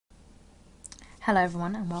Hello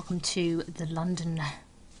everyone and welcome to the London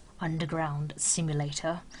Underground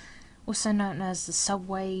Simulator, also known as the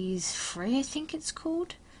Subways Free, I think it's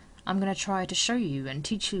called. I'm going to try to show you and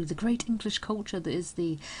teach you the great English culture that is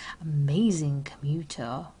the amazing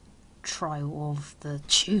commuter trial of the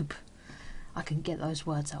tube. I can get those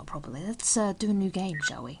words out properly. Let's do a new game,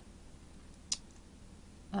 shall we?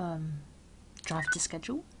 Drive to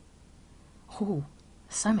schedule? Oh,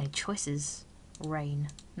 so many choices. Rain.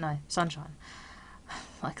 No, sunshine.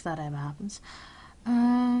 Like that ever happens.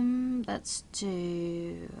 Let's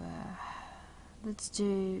do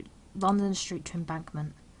London Street to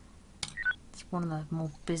Embankment. It's one of the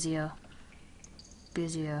more busier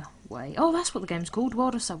way. Oh, that's what the game's called.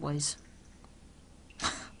 World of Subways.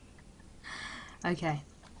 Okay,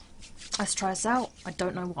 let's try this out. I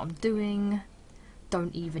don't know what I'm doing.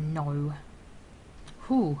 Don't even know.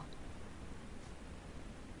 Whew.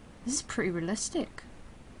 This is pretty realistic.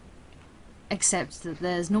 Except that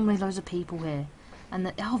there's normally loads of people here. And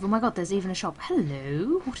that, oh my god, there's even a shop.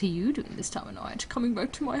 Hello, what are you doing this time of night? Coming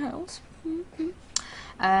back to my house?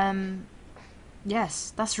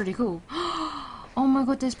 Yes, that's really cool. Oh my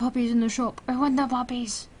god, there's puppies in the shop. I want the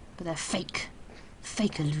puppies. But they're fake.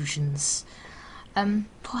 Fake illusions. Where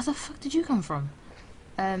the fuck did you come from?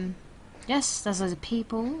 Yes, there's loads of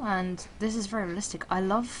people, and this is very realistic. I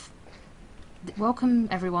love... Welcome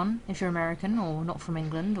everyone, if you're American or not from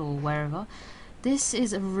England or wherever. This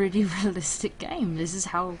is a really realistic game. This is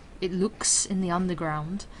how it looks in the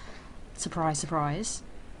underground. Surprise, surprise.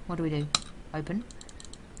 What do we do? Open.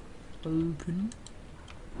 Open.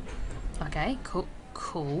 Okay,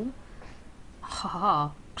 cool. Haha.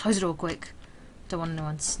 Close the door quick. Don't want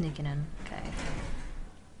anyone sneaking in. Okay.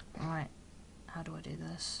 Alright. How do I do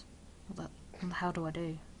this? How do I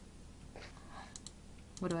do?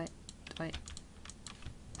 What do I... Wait.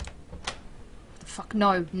 The fuck? No,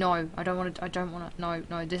 I don't want to. I don't want to.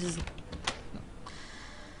 No, this is. No.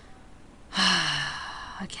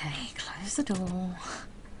 Okay, close the door.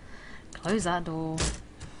 Close that door.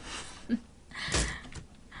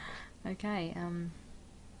 Okay, I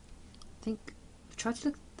think try to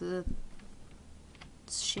look at the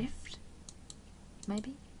shift.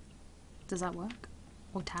 Maybe. Does that work?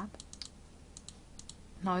 Or tab?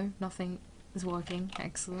 No, nothing is working.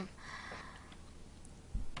 Excellent.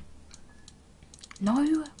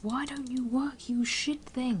 No, why don't you work, you shit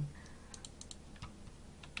thing?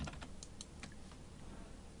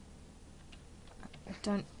 I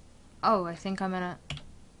don't... Oh, I think I'm gonna...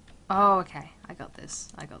 Oh, okay. I got this.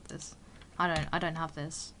 I don't have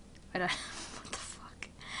this. I don't... What the fuck?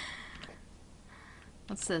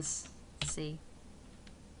 What's this? Let's see.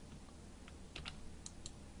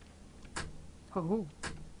 Oh.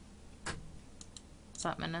 Is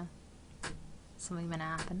that something gonna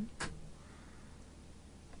happen?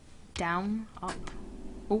 Down, up.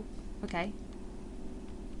 Oh, okay.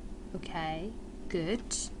 Okay, good.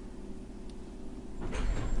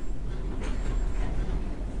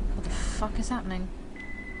 What the fuck is happening?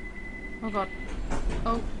 Oh god.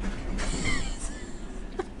 Oh.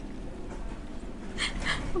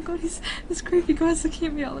 Oh god, this creepy guy's looking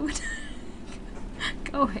at me out the window.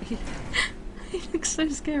 Go away. He looks so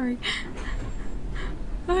scary.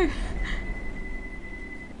 No.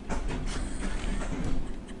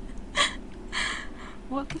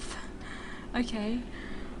 What the f... Okay.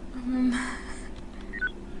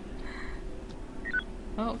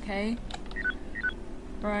 Okay.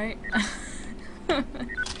 Right.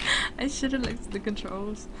 I should have looked at the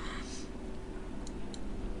controls.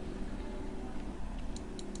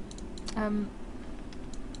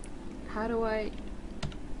 How do I...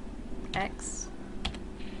 X?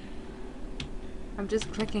 I'm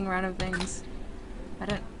just clicking random things. I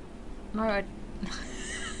don't... No, I...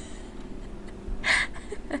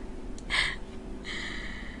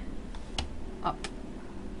 Up.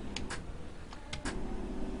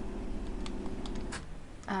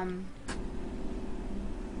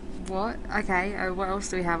 What? Okay, what else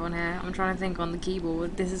do we have on here? I'm trying to think on the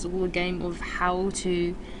keyboard. This is all a game of how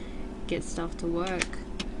to get stuff to work.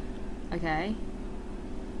 Okay.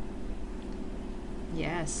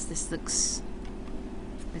 Yes, this looks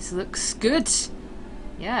good.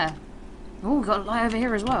 Yeah. Oh, we've got a light over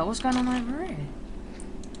here as well. What's going on over here?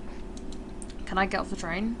 Can I get off the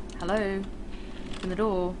train? Hello? Open the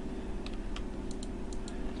door.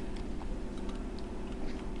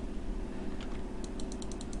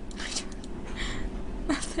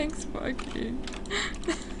 Thanks, Sparky.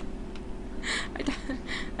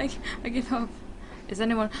 I give up. Is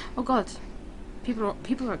anyone... Oh god.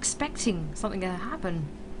 People are expecting something to happen.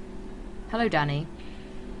 Hello, Danny.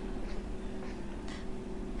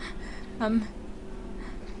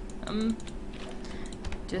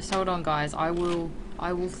 Just hold on, guys. I will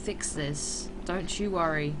fix this. Don't you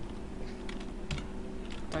worry.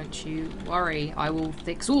 Don't you worry. I will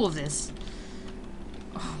fix all of this.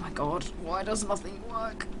 Oh my god. Why does nothing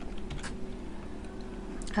work?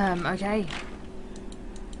 Okay.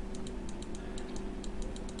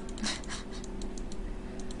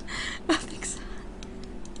 Nothing's...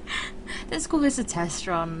 Let's call this a test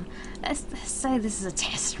run. Let's say this is a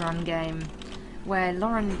test run game where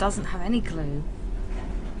Lauren doesn't have any clue.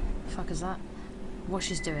 The fuck is that? What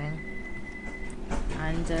she's doing.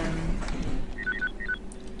 And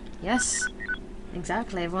yes,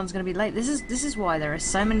 exactly. Everyone's gonna be late. This is why there are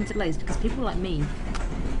so many delays, because people like me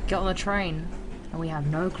get on the train and we have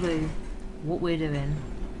no clue what we're doing,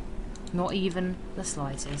 not even the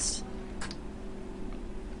slightest.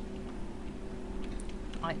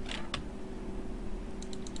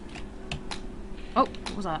 Oh,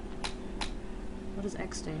 what was that? What does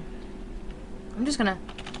X do?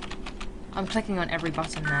 I'm clicking on every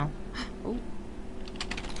button now. Oh.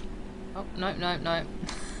 Oh, no, no, no.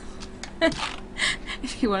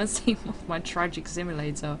 If you want to see my tragic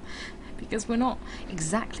simulator, because we're not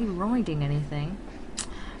exactly riding anything,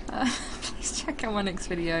 please check out my next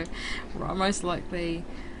video, where I'll most likely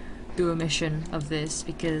do a mission of this,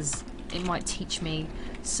 because it might teach me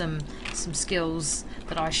some skills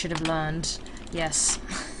that I should have learned. Yes.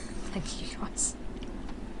 Thank you guys.